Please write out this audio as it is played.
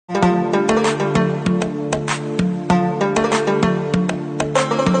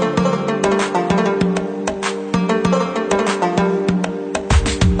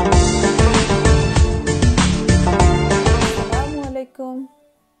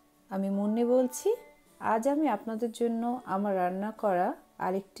আমি মুন্নি বলছি। আজ আমি আপনাদের জন্য আমার রান্না করা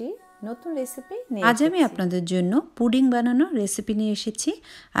আরেকটি নতুন রেসিপি নিয়ে আজ আমি আপনাদের জন্য পুডিং বানানোর রেসিপি নিয়ে এসেছি।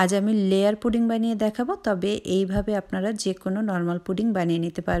 আজ আমি লেয়ার পুডিং বানিয়ে দেখাবো, তবে এইভাবে আপনারা যে কোনো নর্মাল পুডিং বানিয়ে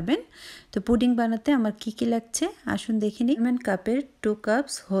নিতে পারবেন। তো পুডিং বানাতে আমার কি কি লাগছে আসুন দেখে নিই। মেজারমেন্ট কাপের 2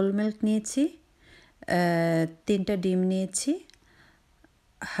 কাপস হোল মিল্ক নিয়েছি, 3টা ডিম নিয়েছি,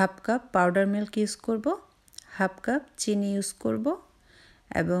 half cup powder milk use করব, হাফ কাপ চিনি ইউজ করব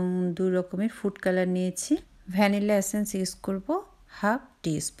এবং 2 রকমের ফুড কালার নিয়েছি। ভ্যানিলা এসেন্স ইউজ করব হাফ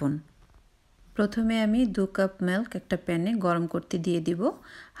টিস্পুন। প্রথমে আমি 2 কাপ মিল্ক একটা প্যানে গরম করতে দিয়ে দিব।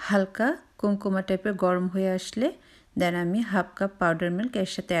 হালকা কুমকুমা টাইপের গরম হয়ে আসলে দেন আমি হাফ কাপ পাউডার মিল্ক এর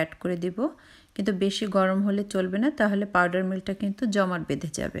সাথে অ্যাড করে দিব। কিন্তু বেশি গরম হলে চলবে না, তাহলে পাউডার মিল্কটা কিন্তু জমাট বেঁধে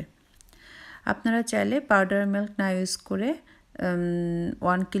যাবে। আপনারা চাইলে পাউডার মিল্ক না ইউজ করে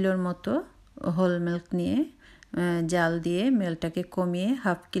 1 কিলোর মতো হোল মিল্ক নিয়ে জাল দিয়ে মিল্কটাকে কমিয়ে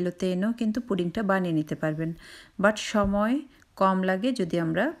হাফ কিলোতে এনেও কিন্তু পুডিংটা বানিয়ে নিতে পারবেন। বাট সময় কম লাগে যদি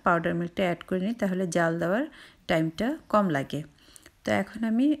আমরা পাউডার মিল্কটা অ্যাড করে নিই, তাহলে জাল দেওয়ার টাইমটা কম লাগে। তো এখন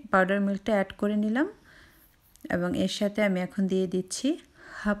আমি পাউডার মিল্কটা অ্যাড করে নিলাম এবং এর সাথে আমি এখন দিয়ে দিচ্ছি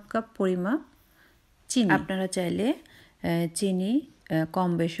হাফ কাপ পরিমাপ চিনি। আপনারা চাইলে চিনি কম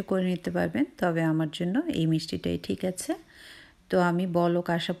বেশি করে নিতে পারবেন, তবে আমার জন্য এই মিষ্টিটাই ঠিক আছে। তো আমি বলক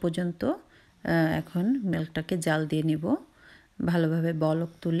আসা পর্যন্ত এখন মিল্কটাকে জাল দিয়ে নিব। ভালোভাবে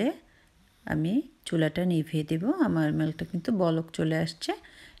বলক তুলে আমি চুলাটা নিভিয়ে দিব। আমার মিল্কটা কিন্তু বলক চলে আসছে,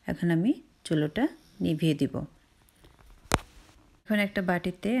 এখন আমি চুলাটা নিভিয়ে দিব। এখন একটা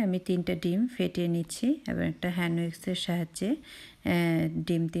বাটিতে আমি 3টা ডিম ফেটিয়ে নিচ্ছি এবং একটা হ্যান্ড উইক্সের সাহায্যে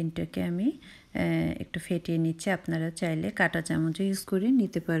ডিম 3টাকে আমি একটু ফেটিয়ে নিচ্ছি। আপনারা চাইলে কাঁটা চামচ ইউজ করে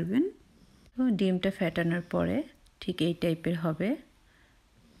নিতে পারবেন। তো ডিমটা ফেটানোর পরে ঠিক এই টাইপের হবে।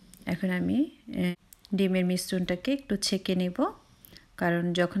 এখন আমি ডিমের মিশ্রণটাকে একটু ছেঁকে নেব, কারণ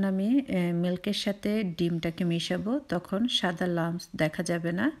যখন আমি মিল্কের সাথে ডিমটাকে মেশাবো তখন সাদা লাম্পস দেখা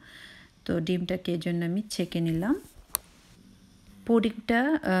যাবে না। তো ডিমটাকে এই জন্য আমি ছেঁকে নিলাম। পুডিংটা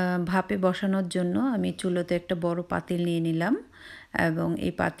ভাপে বসানোর জন্য আমি চুলোতে একটা বড় পাতিল নিয়ে নিলাম এবং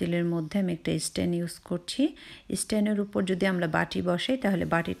এই পাতিলের মধ্যে আমি একটা স্ট্যান্ড ইউজ করছি। স্ট্যান্ডের উপর যদি আমরা বাটি বসাই তাহলে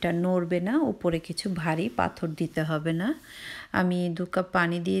বাটিটা নড়বে না, উপরে কিছু ভারী পাথর দিতে হবে না। আমি 2 কাপ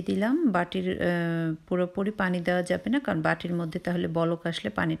পানি দিয়ে দিলাম। বাটির পুরোপুরি পানি দেওয়া যাবে না, কারণ বাটির মধ্যে তাহলে বলক আসলে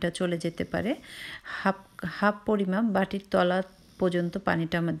পানিটা চলে যেতে পারে। হাফ পরিমাপ বাটির তলা পর্যন্ত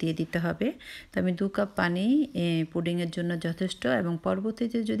পানিটা আমার দিয়ে দিতে হবে। তো আমি 2 কাপ পানি পুডিংয়ের জন্য যথেষ্ট, এবং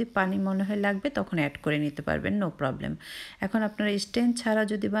পরবর্তীতে যদি পানি মনে হয় লাগবে তখন অ্যাড করে নিতে পারবেন, নো প্রবলেম। এখন আপনারা স্ট্যান্ড ছাড়া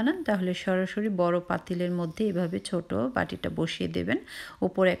যদি বানান তাহলে সরাসরি বড় পাতিলের মধ্যে এভাবে ছোট বাটিটা বসিয়ে দেবেন,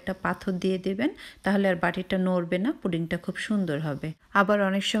 উপরে একটা পাথর দিয়ে দেবেন, তাহলে আর বাটিটা নড়বে না, পুডিংটা খুব সুন্দর হবে। আবার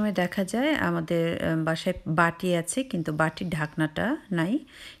অনেক সময় দেখা যায় আমাদের বাসায় বাটি আছে কিন্তু বাটির ঢাকনাটা নাই,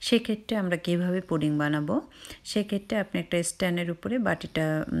 সেক্ষেত্রে আমরা কীভাবে পুডিং বানাবো। সেক্ষেত্রে আপনি একটা স্ট্যান্ডের উপরে বাটিটা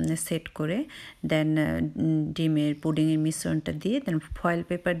সেট করে দেন ডিমের পুডিংয়ের মিশ্রণটা দিয়ে দেন ফয়েল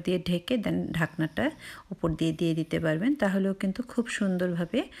পেপার দিয়ে ঢেকে দেন ঢাকনাটা উপর দিয়ে দিয়ে দিতে পারবেন, তাহলেও কিন্তু খুব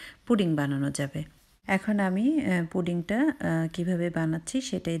সুন্দরভাবে পুডিং বানানো যাবে। এখন আমি পুডিংটা কিভাবে বানাচ্ছি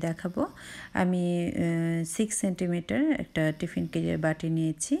সেটাই দেখাবো। আমি 6 সেন্টিমিটার একটা টিফিন কেজের বাটি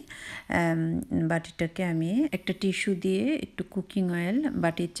নিয়েছি। বাটিটাকে আমি একটা টিস্যু দিয়ে একটু কুকিং অয়েল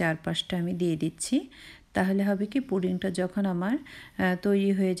বাটির চারপাশটা আমি দিয়ে দিচ্ছি। তাহলে হবে কি, পুডিংটা যখন আমার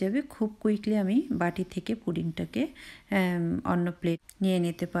তৈরি হয়ে যাবে খুব কুইকলি আমি বাটি থেকে পুডিংটাকে অন্য প্লেট নিয়ে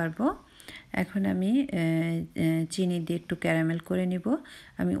নিতে পারবো। এখন আমি চিনি দিয়ে একটু ক্যারামেল করে নিব।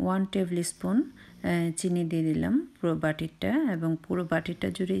 আমি 1 টেবিল স্পুন চিনি দিয়ে দিলাম পুরো বাটিটা, এবং পুরো বাটিটা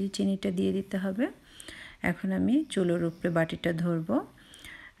জুড়ে চিনিটা দিয়ে দিতে হবে। এখন আমি চুলোর উপরে বাটিটা ধরবো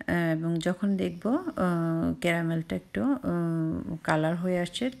এবং যখন দেখব ক্যারামেলটা একটু কালার হয়ে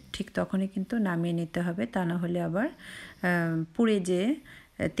আসছে ঠিক তখনই কিন্তু নামিয়ে নিতে হবে, তা না হলে আবার পুড়ে যেয়ে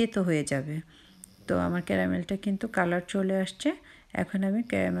তেতো হয়ে যাবে। তো আমার ক্যারামেলটা কিন্তু কালার চলে আসছে। এখন আমি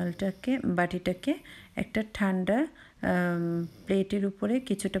বাটিটাকে একটা ঠান্ডা প্লেটের উপরে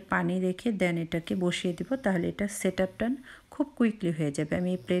কিছুটা পানি রেখে দেন এটাকে বসিয়ে দিব, তাহলে এটা সেট আপটা খুব কুইকলি হয়ে যাবে। আমি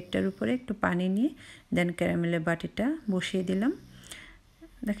এই প্লেটটার উপরে একটু পানি নিয়ে দেন ক্যারামেলের বাটিটা বসিয়ে দিলাম।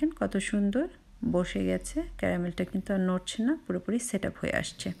 দেখেন কত সুন্দর বসে গেছে, ক্যারামেলটা কিন্তু আর নড়ছে না, পুরোপুরি সেট আপ হয়ে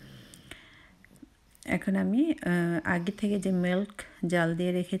আসছে। এখন আমি আগে থেকে যে মিল্ক জাল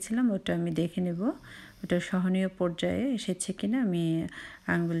দিয়ে রেখেছিলাম ওটা আমি দেখে নেব ওটা সহনীয় পর্যায়ে এসেছে কিনা। আমি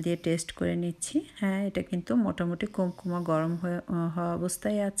আঙ্গুল দিয়ে টেস্ট করে নিচ্ছি। হ্যাঁ, এটা কিন্তু মোটামুটি কুমকুমা গরম হওয়া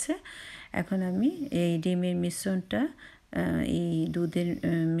অবস্থায় আছে। এখন আমি এই ডিমের মিশ্রণটা এই দুধের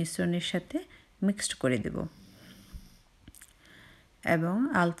মিশ্রণের সাথে মিক্সড করে দেব এবং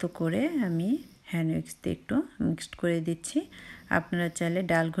আলতো করে আমি হ্যান্ড উইক্স দিয়ে একটু মিক্সড করে দিচ্ছি। আপনারা চাইলে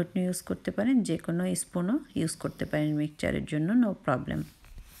ডাল ঘুটনি ইউজ করতে পারেন, যে কোনো স্পুনও ইউজ করতে পারেন মিক্সচারের জন্য, নো প্রবলেম।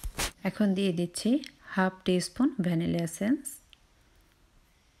 এখন দিয়ে দিচ্ছি হাফ টিস্পুন ভ্যানিলা এসেন্স।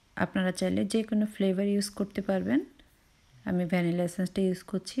 আপনারা চাইলে যে কোনো ফ্লেভার ইউজ করতে পারবেন, আমি ভ্যানিলা এসেন্সটা ইউজ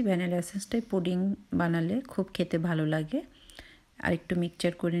করছি। ভ্যানিলা এসেন্সটাই পুডিং বানালে খুব খেতে ভালো লাগে। আর একটু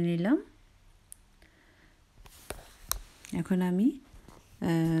মিক্সচার করে নিলাম। এখন আমি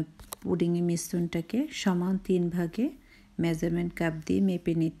পুডিংয়ের মিশ্রণটাকে সমান 3 ভাগে মেজারমেন্ট কাপ দিয়ে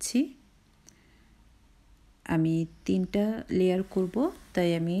মেপে নিচ্ছি। আমি 3টা লেয়ার করব, তাই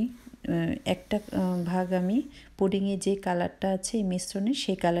আমি একটা ভাগ আমি পুডিংয়ে যে কালারটা আছে এই মিশ্রণে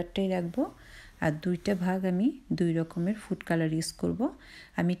সেই কালারটাই রাখবো, আর 2টা ভাগ আমি 2 রকমের ফুড কালার ইউজ করব।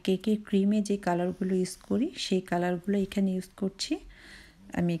 আমি কেকের ক্রিমে যে কালারগুলো ইউজ করি সেই কালারগুলো এখানে ইউজ করছি।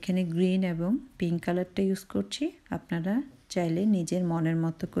 আমি এখানে গ্রিন এবং পিঙ্ক কালারটা ইউজ করছি। আপনারা চাইলে নিজের মনের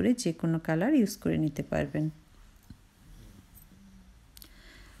মতো করে যে কোনো কালার ইউজ করে নিতে পারবেন।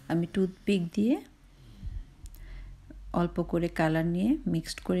 আমি টুথপিক দিয়ে অল্প করে কালার নিয়ে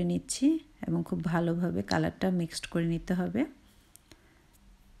মিক্সড করে নিচ্ছি এবং খুব ভালোভাবে কালারটা মিক্সড করে নিতে হবে।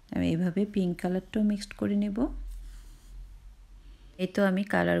 আমি এইভাবে পিঙ্ক কালারটাও মিক্সড করে নেব। এই তো আমি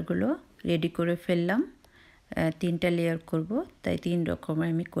কালারগুলো রেডি করে ফেললাম। 3টা লেয়ার করব, তাই 3 রকমের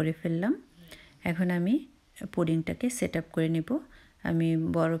আমি করে ফেললাম। এখন আমি পুডিংটাকে সেট আপ করে নেব। আমি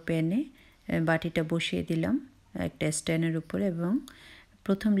বড় প্যানে বাটিটা বসিয়ে দিলাম একটা স্ট্যান্ডের উপরে, এবং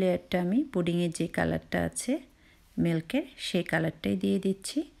প্রথম লেয়ারটা আমি পুডিংয়ের যে কালারটা আছে মিল্কের সেই কালারটাই দিয়ে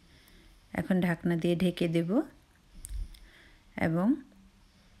দিচ্ছি। এখন ঢাকনা দিয়ে ঢেকে দেব, এবং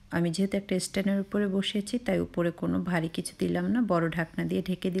আমি যেহেতু একটা স্ট্যান্ডের উপরে বসিয়েছি তাই উপরে কোনো ভারী কিছু দিলাম না, বড় ঢাকনা দিয়ে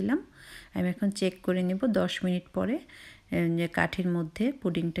ঢেকে দিলাম। আমি এখন চেক করে নেব 10 মিনিট পরে যে কাঠির মধ্যে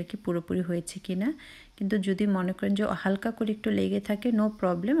পুডিংটা কি পুরোপুরি হয়েছে কি না। কিন্তু যদি মনে করেন যে হালকা করে একটু লেগে থাকে, নো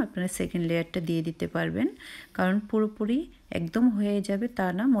প্রবলেম, আপনারা সেকেন্ড লেয়ারটা দিয়ে দিতে পারবেন। কারণ পুরোপুরি একদম হয়ে যাবে তা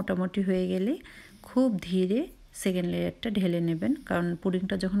না, মোটামুটি হয়ে গেলে খুব ধীরে সেকেন্ড লেয়ারটা ঢেলে নেবেন। কারণ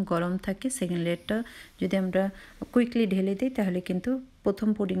পুডিংটা যখন গরম থাকে সেকেন্ড লেয়ারটা যদি আমরা কুইকলি ঢেলে দিই তাহলে কিন্তু প্রথম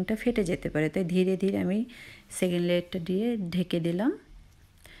পুডিংটা ফেটে যেতে পারে। তাই ধীরে ধীরে আমি সেকেন্ড লেয়ারটা দিয়ে ঢেকে দিলাম।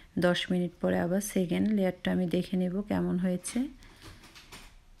 10 মিনিট পরে আবার সেকেন্ড লেয়ারটা আমি দেখে নেব কেমন হয়েছে।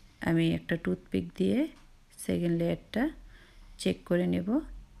 আমি একটা টুথপিক দিয়ে সেকেন্ড লেয়ারটা চেক করে নেব।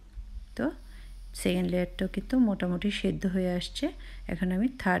 তো সেকেন্ড লেয়ারটাও কিন্তু মোটামুটি সেদ্ধ হয়ে আসছে। এখন আমি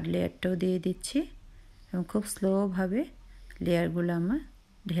থার্ড লেয়ারটাও দিয়ে দিচ্ছি এবং খুব স্লোভাবে লেয়ারগুলো আমার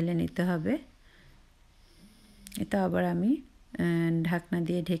ঢেলে নিতে হবে। এটা আবার আমি ঢাকনা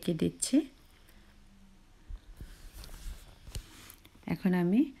দিয়ে ঢেকে দিচ্ছি। এখন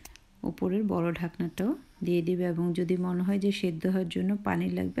আমি উপরের বড় ঢাকনাটাও দিয়ে দিব, এবং যদি মনে হয় যে সেদ্ধ হওয়ার জন্য পানি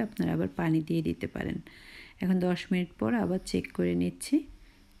লাগবে আপনারা আবার পানি দিয়ে দিতে পারেন। এখন 10 মিনিট পর আবার চেক করে নিচ্ছি।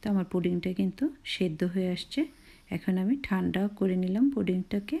 তো আমার পুডিংটা কিন্তু সেদ্ধ হয়ে আসছে। এখন আমি ঠান্ডা করে নিলাম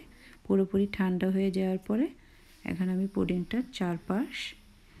পুডিংটাকে। পুরোপুরি ঠান্ডা হয়ে যাওয়ার পরে এখন আমি পুডিংটার চারপাশ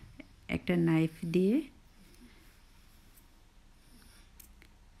একটা নাইফ দিয়ে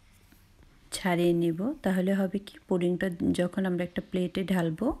ছাড়িয়ে নিব। তাহলে হবে কি, পুডিংটা যখন আমরা একটা প্লেটে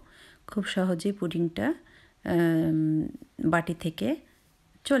ঢালবো খুব সহজেই পুডিংটা বাটি থেকে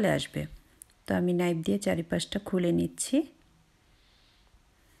চলে আসবে। তো আমি নাইফ দিয়ে চারিপাশটা খুলে নিচ্ছি।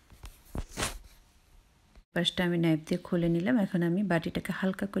 পাশটা আমি নাইফ দিয়ে খুলে নিলাম। এখন আমি বাটিটাকে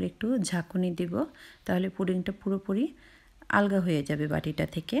হালকা করে একটু ঝাঁকুনি দিব, তাহলে পুডিংটা পুরোপুরি আলগা হয়ে যাবে বাটিটা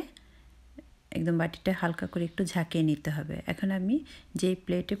থেকে। একদম বাটিটা হালকা করে একটু ঝাঁকিয়ে নিতে হবে। এখন আমি যেই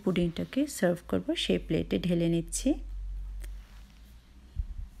প্লেটে পুডিংটাকে সার্ভ করব সেই প্লেটে ঢেলে নিচ্ছি।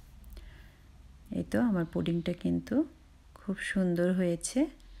 এই তো আমার পুডিংটা কিন্তু খুব সুন্দর হয়েছে,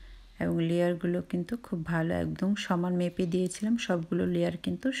 এবং লেয়ারগুলো কিন্তু খুব ভালো, একদম সমান মেপে দিয়েছিলাম, সবগুলো লেয়ার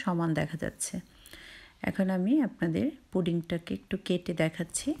কিন্তু সমান দেখা যাচ্ছে। এখন আমি আপনাদের পুডিংটাকে একটু কেটে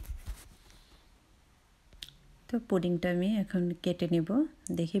দেখাচ্ছি। তো পুডিংটা আমি এখন কেটে নেব,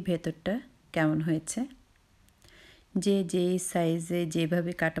 দেখি ভেতরটা কেমন হয়েছে। যে যেই সাইজে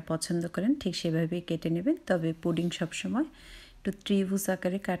যেভাবে কাটা পছন্দ করেন ঠিক সেভাবেই কেটে নেবেন। তবে পুডিং সবসময় একটু ত্রিভুজ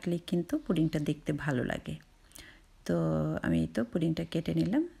আকারে কাটলে কিন্তু পুডিংটা দেখতে ভালো লাগে। তো আমি তো পুডিংটা কেটে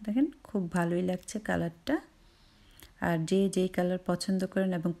নিলাম। দেখেন খুব ভালোই লাগছে কালারটা। আর যে যেই কালার পছন্দ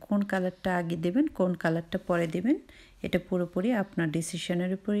করেন এবং কোন কালারটা আগে দেবেন কোন কালারটা পরে দেবেন এটা পুরোপুরি আপনার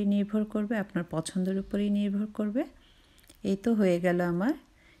ডিসিশনের উপরেই নির্ভর করবে, আপনার পছন্দের উপরেই নির্ভর করবে। এই তো হয়ে গেল আমার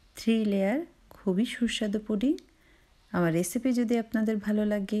 3 লেয়ার খুবই সুস্বাদু পুডিং। আমার রেসিপি যদি আপনাদের ভালো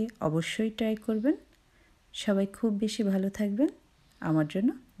লাগে অবশ্যই ট্রাই করবেন। সবাই খুব বেশি ভালো থাকবেন, আমার জন্য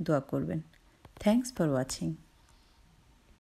দোয়া করবেন। Thanks for watching.